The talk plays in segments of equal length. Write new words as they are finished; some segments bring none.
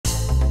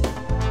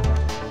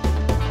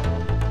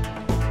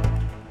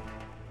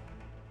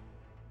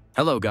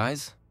Hello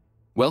guys,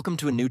 welcome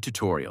to a new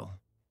tutorial.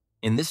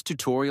 In this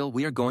tutorial,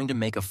 we are going to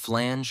make a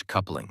flange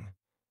coupling.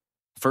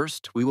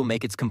 First, we will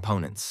make its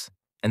components,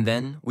 and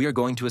then we are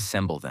going to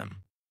assemble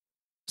them.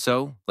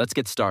 So, let's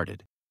get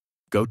started.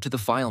 Go to the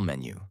File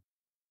menu.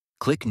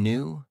 Click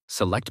New,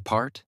 select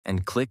Part,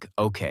 and click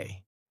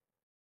OK.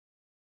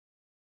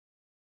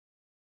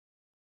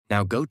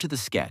 Now go to the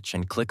sketch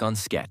and click on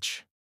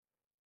Sketch.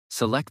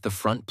 Select the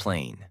front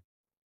plane.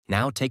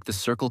 Now take the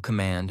Circle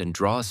command and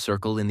draw a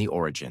circle in the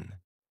origin.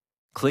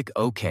 Click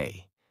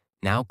OK.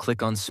 Now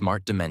click on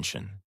Smart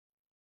Dimension.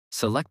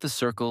 Select the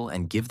circle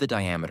and give the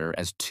diameter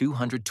as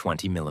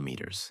 220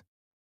 millimeters.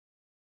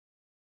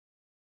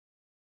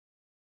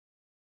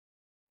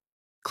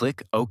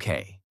 Click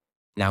OK.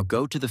 Now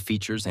go to the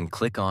features and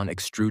click on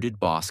Extruded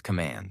Boss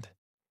command.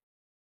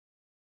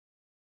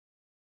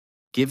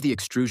 Give the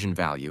extrusion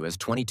value as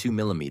 22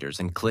 millimeters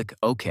and click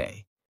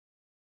OK.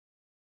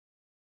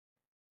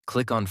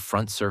 Click on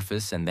Front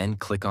Surface and then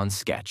click on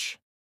Sketch.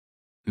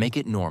 Make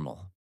it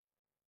normal.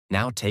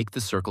 Now take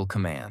the Circle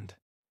command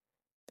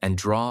and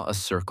draw a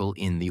circle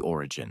in the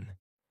origin.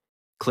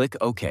 Click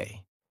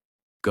OK.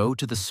 Go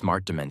to the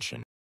Smart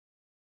Dimension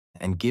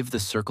and give the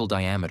circle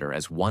diameter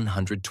as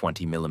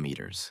 120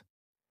 millimeters.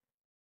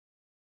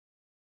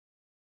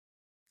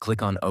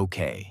 Click on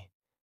OK.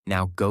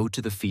 Now go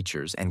to the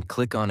features and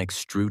click on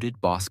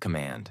Extruded Boss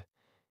command.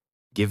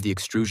 Give the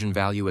extrusion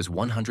value as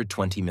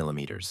 120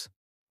 millimeters.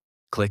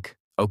 Click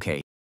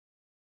OK.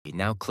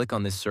 Now click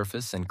on this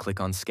surface and click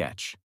on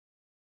Sketch.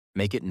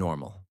 Make it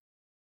normal.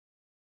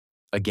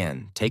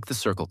 Again, take the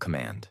Circle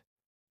command.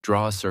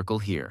 Draw a circle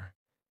here.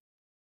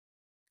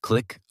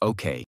 Click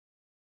OK.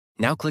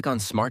 Now click on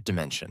Smart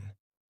Dimension.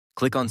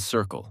 Click on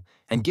Circle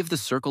and give the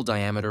circle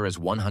diameter as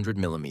 100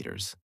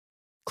 millimeters.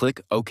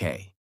 Click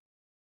OK.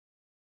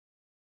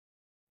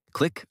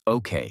 Click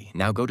OK.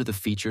 Now go to the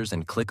features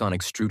and click on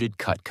Extruded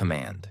Cut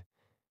command.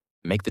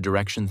 Make the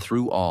direction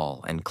through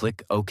all and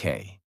click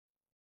OK.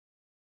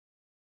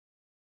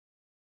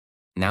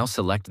 Now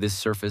select this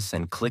surface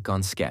and click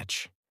on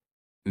Sketch.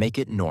 Make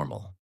it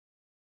normal.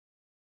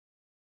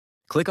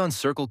 Click on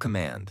Circle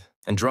command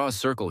and draw a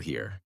circle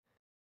here.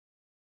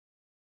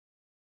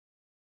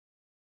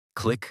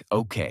 Click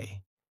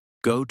OK.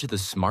 Go to the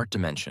Smart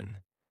Dimension.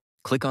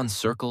 Click on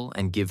Circle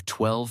and give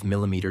 12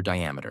 millimeter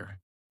diameter.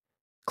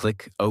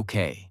 Click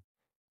OK.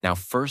 Now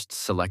first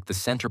select the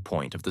center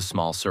point of the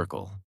small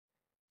circle.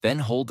 Then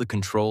hold the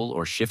Control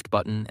or Shift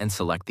button and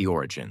select the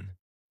origin.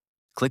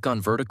 Click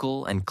on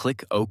Vertical and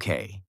click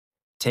OK.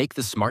 Take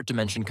the Smart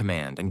Dimension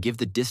command and give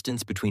the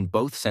distance between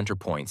both center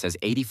points as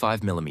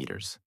 85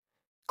 millimeters.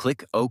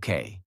 Click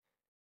OK.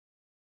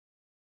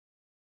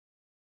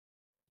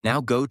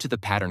 Now go to the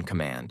Pattern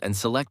command and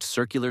select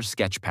Circular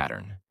Sketch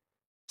Pattern.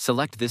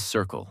 Select this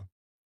circle.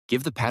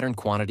 Give the pattern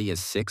quantity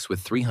as 6 with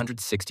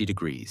 360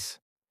 degrees.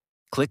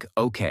 Click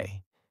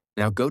OK.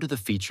 Now go to the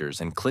features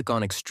and click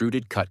on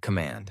Extruded Cut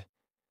command.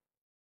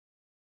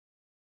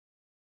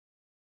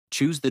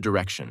 Choose the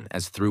direction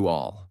as through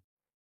all.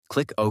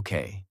 Click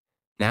OK.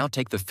 Now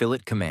take the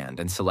Fillet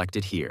command and select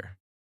it here.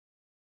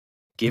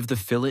 Give the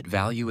fillet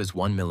value as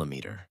 1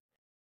 millimeter.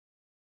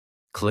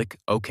 Click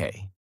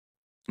OK.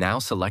 Now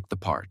select the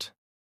part.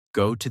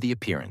 Go to the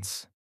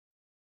Appearance.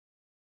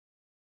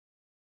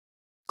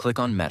 Click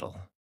on Metal.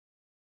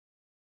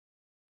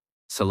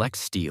 Select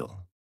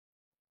Steel.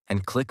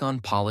 And click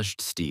on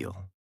Polished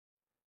Steel.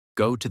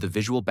 Go to the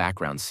Visual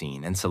Background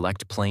Scene and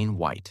select Plain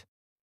White.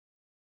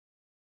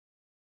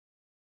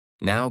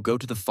 Now go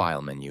to the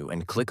File menu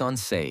and click on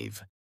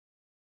Save.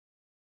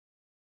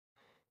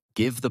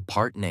 Give the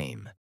part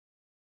name.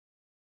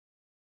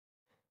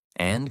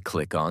 And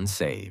click on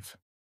Save.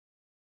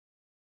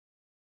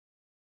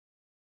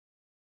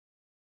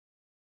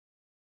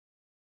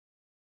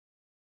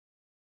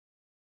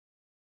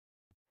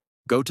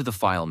 Go to the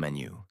File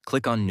menu,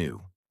 click on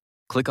New,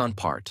 click on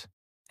Part,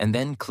 and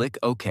then click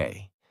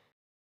OK.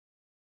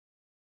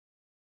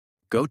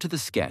 Go to the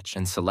sketch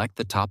and select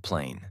the top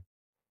plane.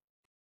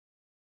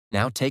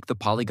 Now take the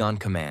Polygon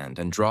command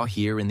and draw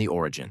here in the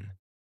origin.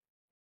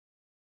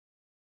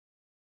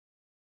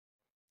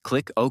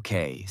 Click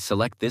OK,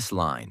 select this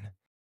line.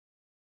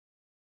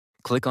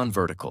 Click on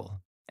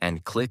Vertical,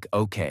 and click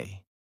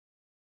OK.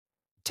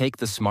 Take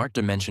the Smart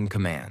Dimension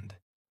command.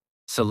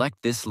 Select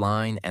this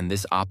line and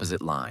this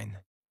opposite line.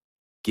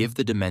 Give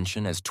the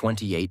dimension as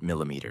 28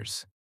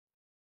 millimeters.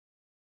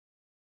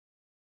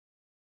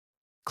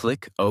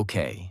 Click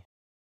OK.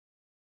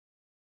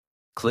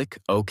 Click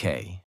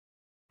OK.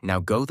 Now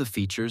go the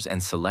features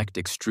and select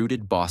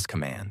Extruded Boss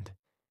command.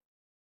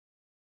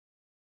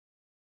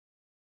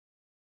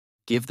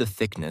 Give the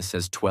thickness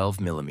as 12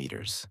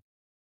 millimeters.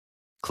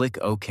 Click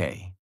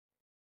OK.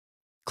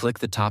 Click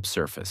the top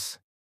surface.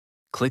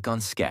 Click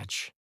on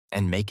Sketch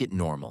and make it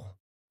normal.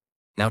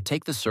 Now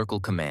take the Circle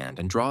command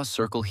and draw a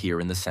circle here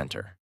in the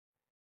center.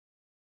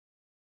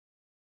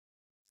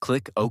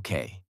 Click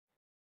OK.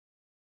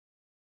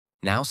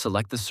 Now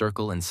select the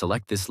circle and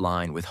select this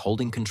line with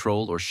holding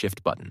Control or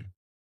Shift button.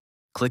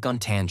 Click on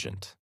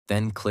Tangent,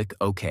 then click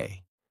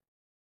OK.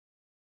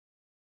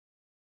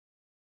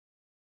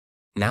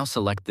 Now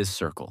select this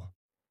circle.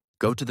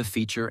 Go to the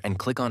feature and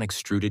click on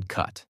Extruded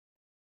Cut.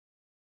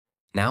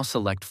 Now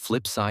select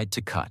Flip Side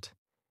to Cut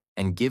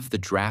and give the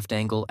draft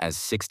angle as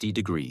 60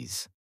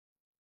 degrees.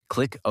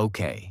 Click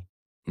OK.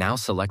 Now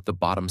select the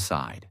bottom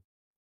side.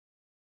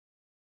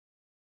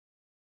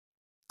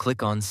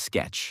 Click on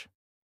Sketch.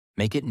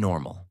 Make it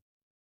normal.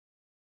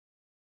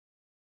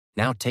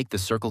 Now take the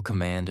circle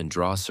command and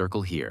draw a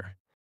circle here.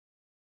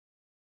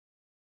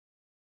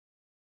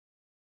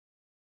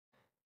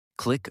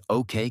 Click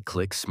OK,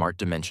 click Smart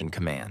Dimension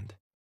command.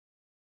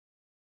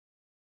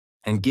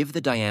 And give the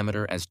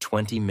diameter as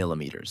 20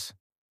 millimeters.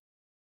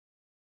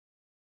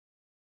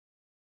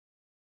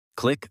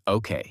 Click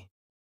OK.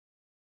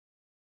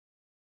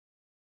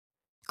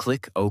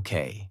 Click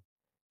OK.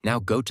 Now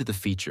go to the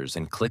features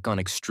and click on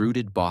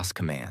Extruded Boss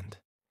command.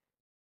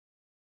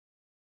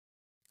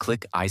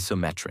 Click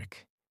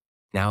Isometric.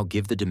 Now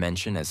give the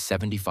dimension as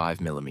 75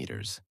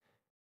 millimeters.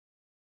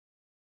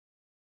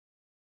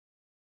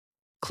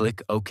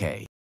 Click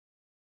OK.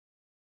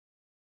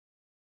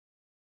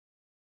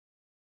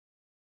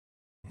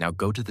 Now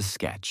go to the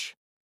sketch.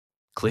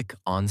 Click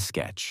on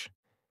Sketch.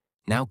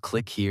 Now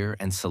click here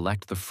and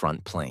select the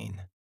front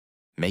plane.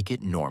 Make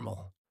it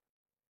normal.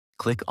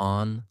 Click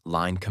on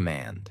Line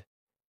command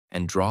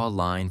and draw a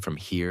line from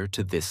here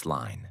to this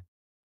line.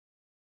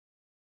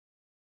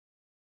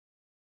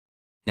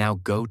 Now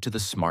go to the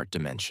Smart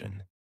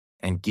Dimension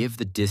and give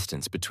the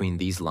distance between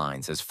these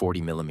lines as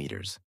 40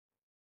 millimeters.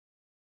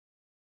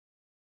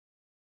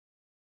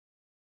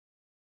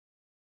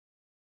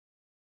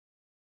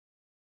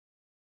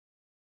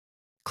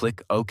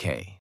 Click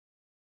OK.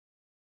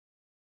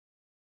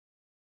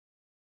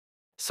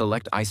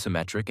 Select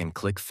Isometric and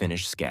click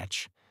Finish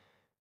Sketch.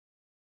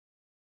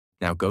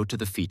 Now go to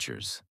the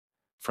features.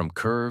 From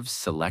Curves,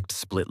 select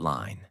Split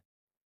Line.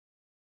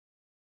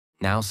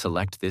 Now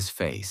select this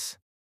face.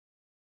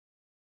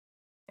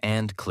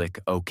 And click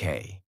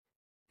OK.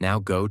 Now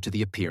go to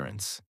the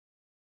Appearance.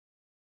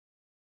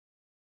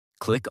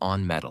 Click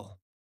on Metal.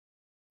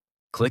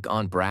 Click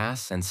on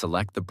Brass and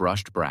select the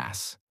brushed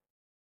brass.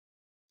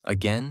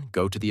 Again,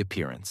 go to the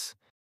Appearance.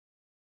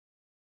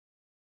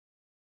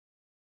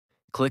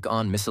 Click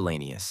on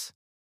Miscellaneous.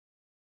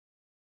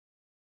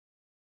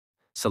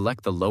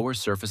 Select the lower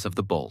surface of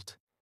the bolt.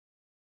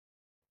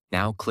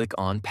 Now click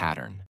on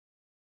Pattern.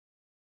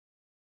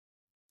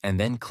 And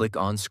then click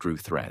on Screw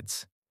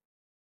Threads.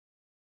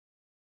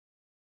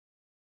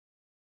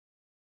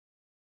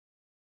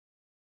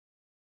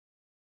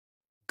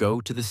 Go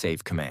to the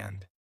Save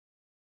command.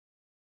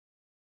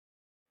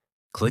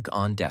 Click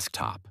on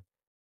Desktop.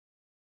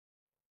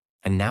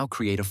 And now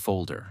create a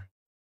folder.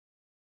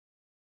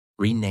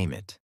 Rename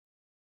it.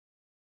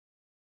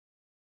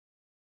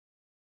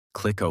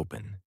 Click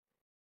Open.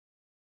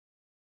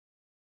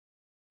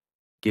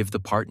 Give the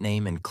part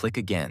name and click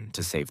again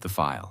to save the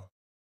file.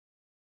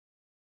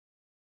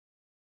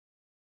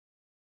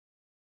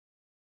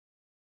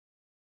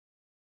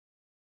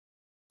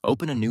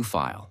 Open a new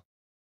file.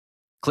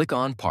 Click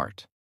on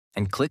Part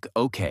and click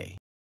OK.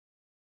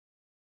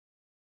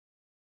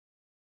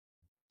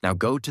 Now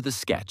go to the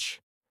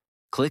sketch.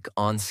 Click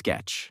on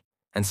Sketch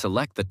and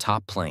select the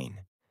top plane.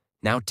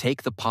 Now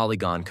take the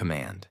Polygon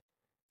command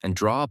and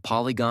draw a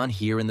polygon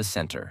here in the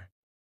center.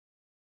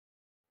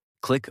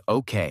 Click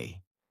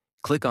OK.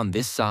 Click on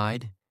this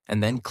side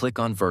and then click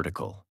on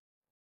Vertical.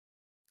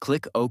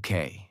 Click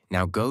OK.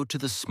 Now go to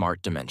the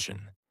Smart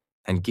Dimension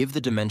and give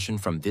the dimension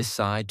from this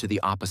side to the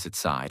opposite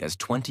side as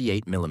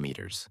 28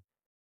 millimeters.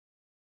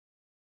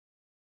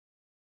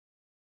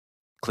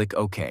 Click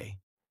OK.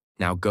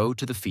 Now go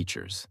to the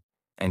features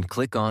and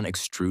click on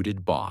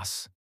Extruded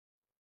Boss.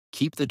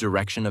 Keep the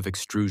direction of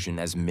extrusion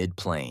as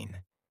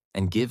mid-plane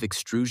and give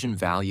extrusion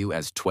value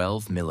as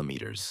 12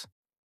 millimeters.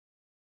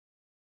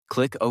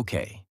 Click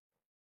OK.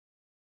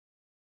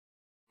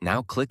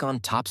 Now click on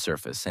Top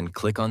Surface and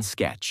click on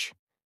Sketch.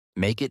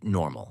 Make it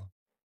normal.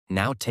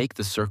 Now take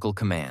the Circle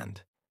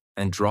command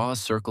and draw a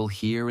circle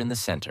here in the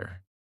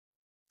center.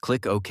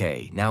 Click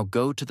OK. Now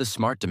go to the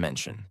Smart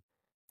Dimension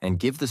and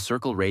give the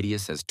circle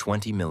radius as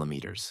 20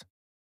 millimeters.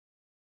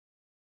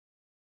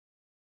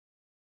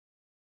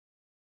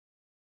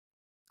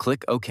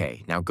 Click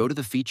OK. Now go to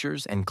the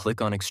features and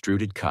click on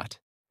Extruded Cut.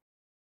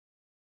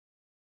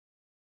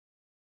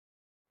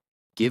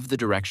 Give the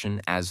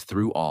direction as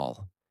Through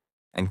All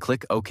and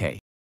click OK.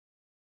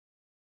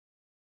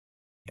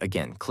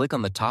 Again, click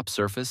on the top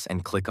surface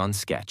and click on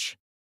Sketch.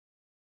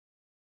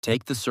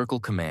 Take the Circle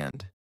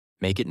command,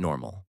 make it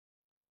normal,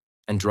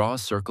 and draw a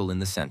circle in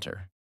the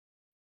center.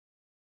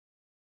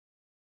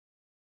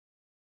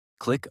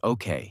 Click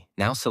OK.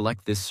 Now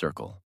select this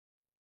circle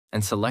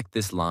and select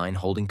this line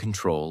holding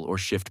Control or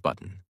Shift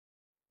button.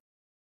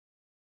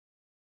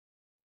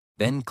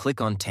 Then click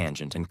on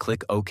Tangent and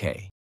click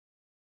OK.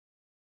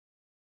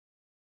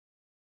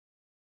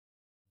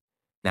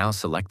 Now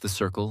select the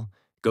circle,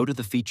 go to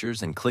the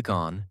features and click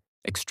on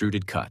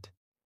Extruded Cut.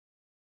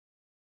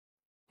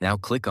 Now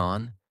click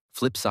on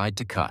Flip Side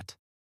to Cut.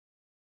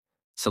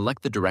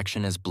 Select the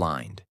direction as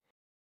blind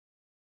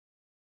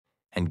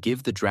and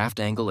give the draft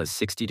angle as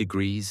 60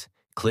 degrees,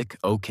 Click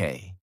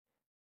OK.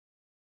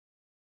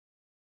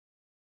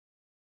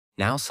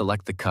 Now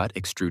select the cut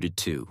extruded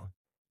to.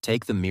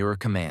 Take the mirror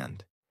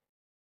command.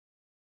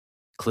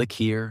 Click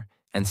here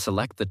and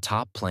select the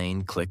top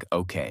plane. Click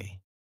OK.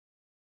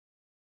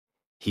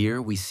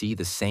 Here we see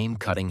the same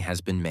cutting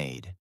has been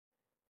made.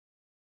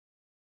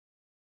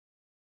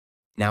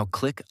 Now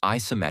click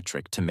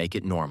isometric to make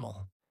it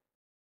normal.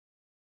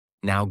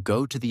 Now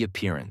go to the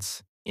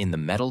appearance. In the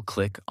metal,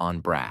 click on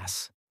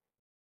brass.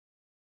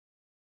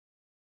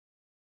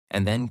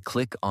 And then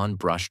click on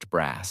brushed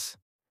brass.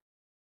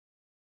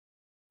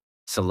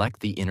 Select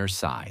the inner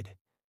side.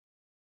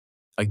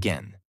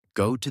 Again,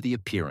 go to the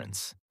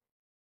appearance.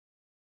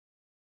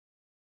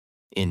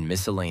 In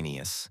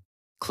miscellaneous,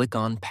 click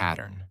on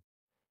pattern.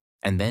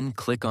 And then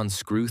click on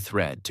screw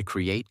thread to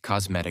create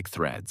cosmetic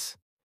threads.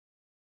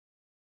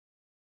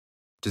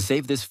 To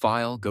save this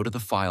file, go to the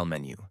File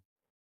menu.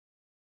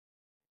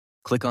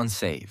 Click on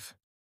Save.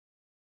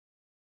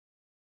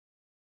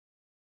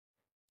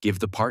 Give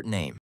the part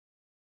name.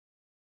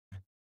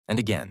 And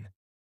again,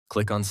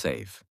 click on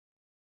Save.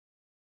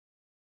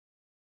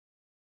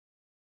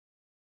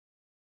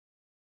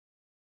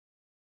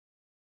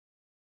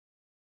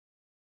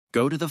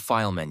 Go to the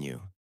File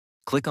menu.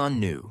 Click on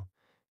New.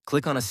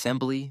 Click on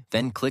Assembly,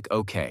 then click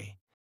OK.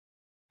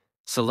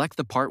 Select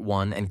the Part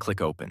 1 and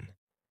click Open.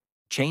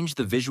 Change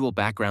the visual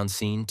background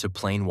scene to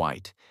plain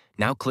white.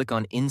 Now click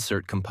on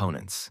Insert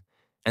Components.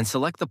 And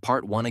select the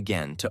Part 1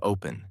 again to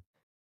open.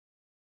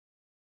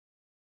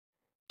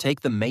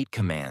 Take the Mate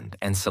command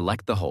and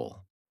select the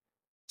hole.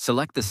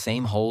 Select the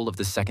same hole of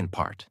the second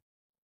part.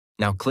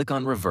 Now click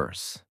on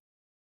Reverse.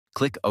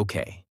 Click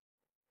OK.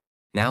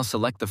 Now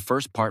select the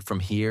first part from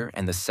here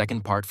and the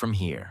second part from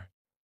here.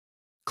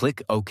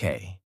 Click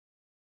OK.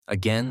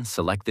 Again,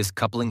 select this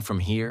coupling from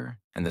here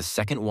and the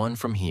second one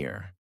from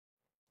here.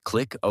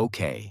 Click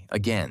OK.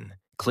 Again,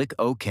 click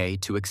OK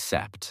to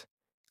accept.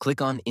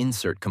 Click on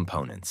Insert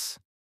Components.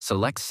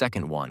 Select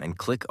second one and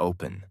click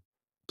Open.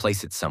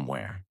 Place it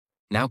somewhere.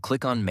 Now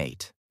click on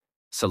Mate.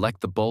 Select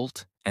the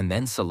bolt and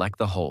then select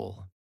the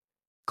hole.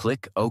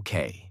 Click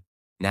OK.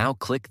 Now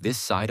click this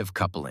side of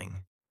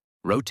coupling.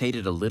 Rotate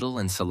it a little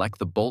and select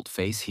the bolt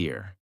face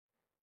here.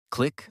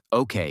 Click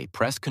OK.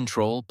 Press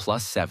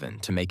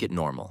Ctrl+7 to make it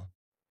normal.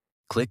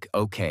 Click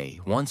OK.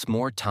 Once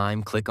more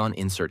time, click on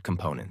Insert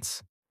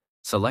Components.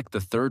 Select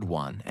the third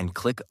one and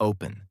click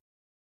Open.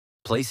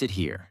 Place it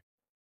here.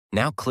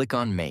 Now click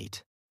on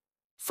Mate.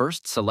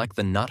 First select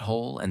the nut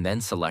hole and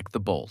then select the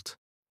bolt.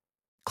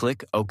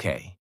 Click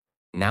OK.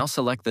 Now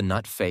select the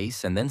nut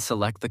face and then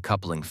select the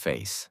coupling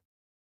face.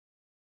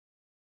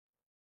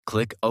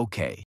 Click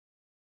OK.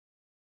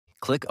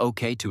 Click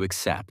OK to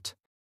accept.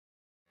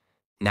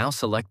 Now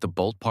select the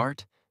bolt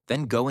part,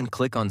 then go and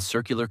click on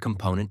Circular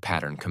Component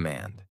Pattern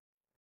command.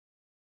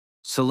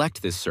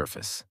 Select this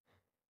surface.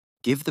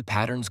 Give the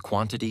pattern's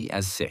quantity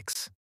as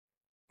 6,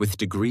 with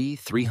degree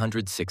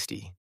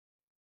 360.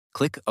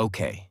 Click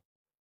OK.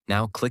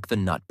 Now click the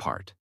nut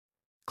part.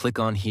 Click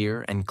on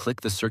here and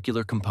click the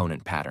Circular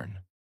Component Pattern.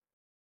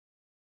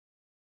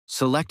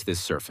 Select this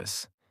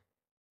surface.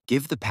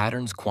 Give the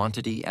pattern's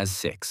quantity as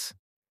 6,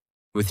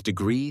 with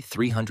degree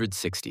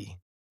 360.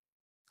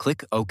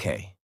 Click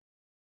OK.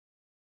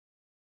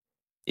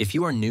 If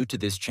you are new to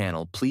this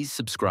channel, please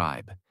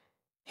subscribe.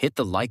 Hit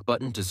the like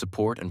button to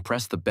support and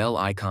press the bell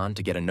icon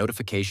to get a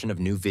notification of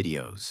new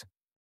videos.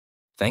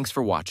 Thanks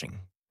for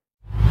watching.